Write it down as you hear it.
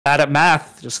bad at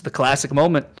math. Just the classic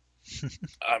moment.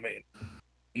 I mean,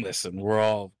 listen, we're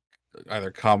all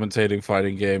either commentating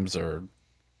fighting games or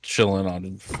chilling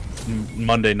on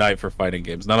Monday night for fighting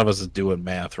games. None of us is doing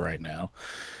math right now.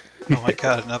 Oh my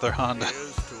god, another Honda.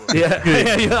 Yeah,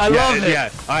 I love it.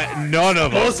 Yeah, none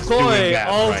of us is doing math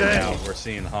all right day. now. We're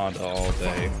seeing Honda all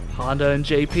day. Honda and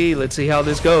JP. Let's see how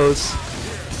this goes.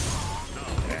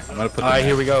 I'm gonna put All right,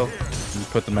 here we go.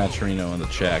 Put the Maturino in the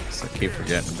chat because I keep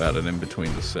forgetting about it in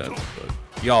between the sets.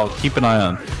 But y'all keep an eye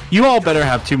on. You all better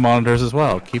have 2 monitors as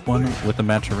well. Keep one with the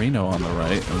Maturino on the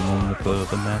right and one with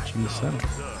the match in the center.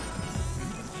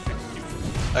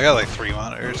 I got like 3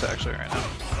 monitors actually right now.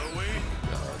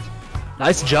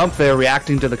 Nice jump there,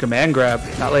 reacting to the command grab.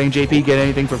 Not letting JP get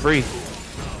anything for free.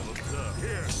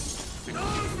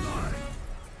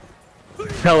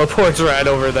 Teleports right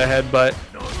over the headbutt.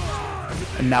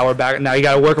 And now we're back. Now you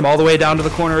gotta work him all the way down to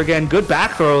the corner again. Good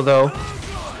back throw though.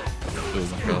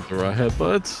 Got the right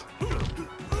headbutts.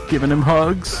 Giving him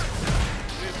hugs.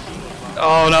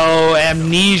 Oh no,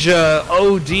 amnesia.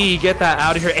 OD, get that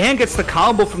out of here. And gets the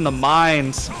combo from the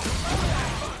mines.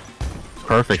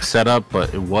 Perfect setup,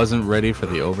 but it wasn't ready for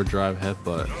the overdrive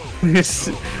headbutt.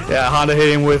 Yeah, Honda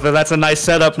hitting with that's a nice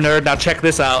setup, nerd. Now check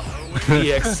this out.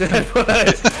 EX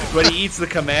but he eats the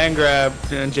command grab,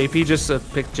 and JP just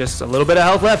picked just a little bit of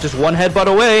health left, just 1 headbutt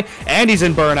away, and he's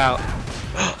in burnout.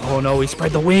 Oh no, he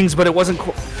spread the wings, but it wasn't.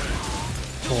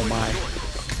 Oh my!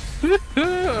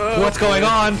 What's going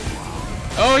on?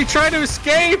 Oh, he tried to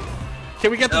escape.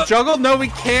 Can we get the juggle? No, we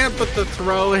can't. But the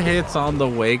throw hits on the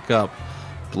wake up.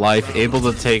 Blyff able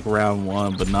to take round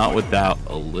 1, but not without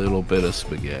a little bit of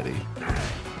spaghetti.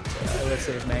 Let's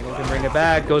see if Mango can bring it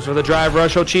back. Goes for the drive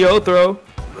rush Ochio throw.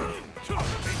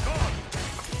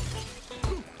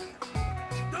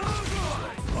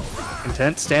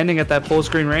 Content standing at that full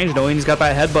screen range, knowing he's got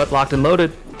that headbutt locked and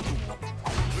loaded.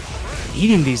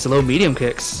 Eating these low medium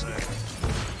kicks.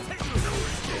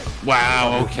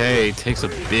 Wow, okay. Takes a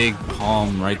big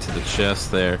palm right to the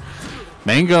chest there.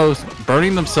 Mango's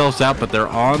burning themselves out, but they're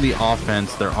on the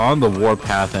offense. They're on the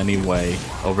warpath anyway.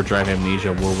 Overdrive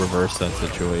Amnesia will reverse that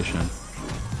situation.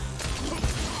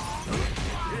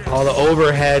 All the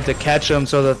overhead to catch them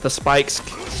so that the spikes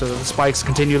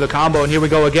continue the combo. And here we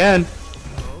go again.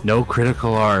 No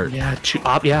critical art. Yeah,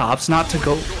 opts not to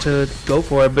go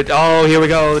for it. But oh, here we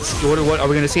go. What are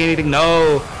we gonna see anything?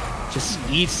 No, just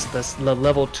eats the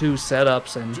level 2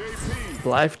 setups, and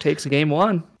Blyff takes game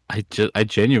 1. I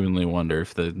genuinely wonder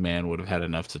if the man would have had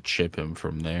enough to chip him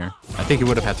from there. I think he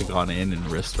would have had to gone in and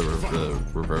risk the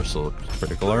reversal of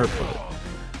critical art, but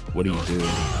what do you do?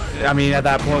 I mean, at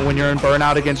that point, when you're in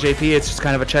burnout against JP, it's just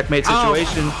kind of a checkmate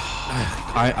situation.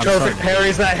 Perfect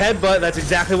parries that headbutt. That's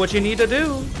exactly what you need to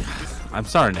do. I'm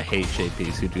starting to hate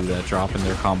JPs who do that, dropping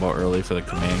their combo early for the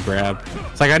command grab.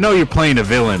 It's like, I know you're playing a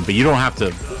villain, but you don't have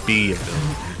to be a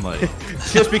villain. Like,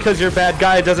 just because you're a bad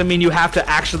guy doesn't mean you have to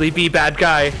actually be bad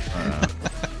guy.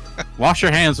 Wash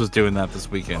Your Hands was doing that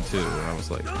this weekend too. And I was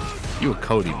like, you a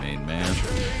Cody main, man.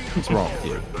 What's wrong with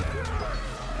you?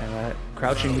 And that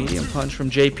crouching medium punch from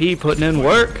JP putting in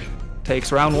work.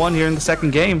 Takes round 1 here in the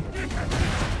second game.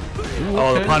 Ooh,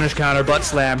 oh, the punish counter butt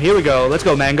slam. Here we go. Let's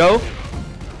go, Mango.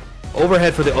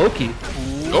 Overhead for the Oki.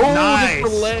 Oh, nice.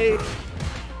 Delay.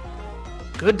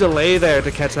 Good delay there to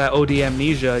catch that OD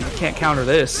amnesia. You can't counter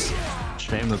this.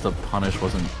 Shame that the punish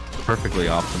wasn't perfectly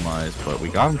optimized, but we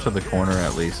got him to the corner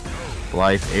at least.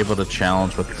 Blyff able to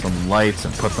challenge with some lights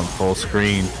and put them full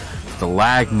screen. The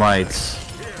lag mites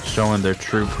showing their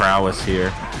true prowess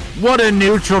here. What a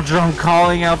neutral jump,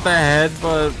 calling out the head,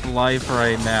 but Blyff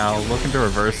right now looking to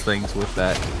reverse things with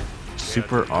that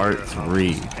Super Art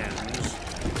 3.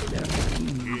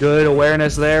 Good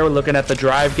awareness there. We're looking at the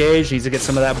drive gauge. Needs to get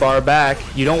some of that bar back.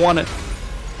 You don't want to.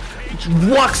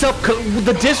 Walks up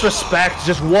the disrespect.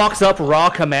 Just walks up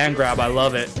raw command grab. I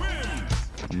love it.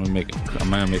 I'm gonna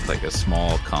make like a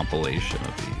small compilation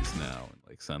of these now, and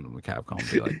like send them to Capcom and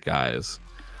be like, guys,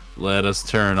 let us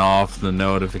turn off the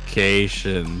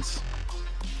notifications.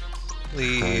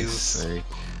 Please.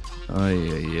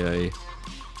 Ay.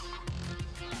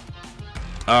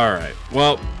 All right.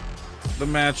 Well, the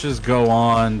matches go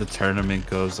on. The tournament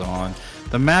goes on.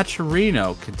 The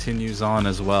Maturino continues on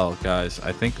as well, guys.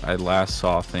 I think I last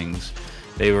saw things.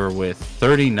 They were with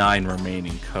 39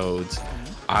 remaining codes.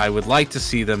 I would like to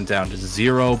see them down to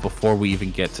 0 before we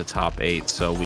even get to top 8, so we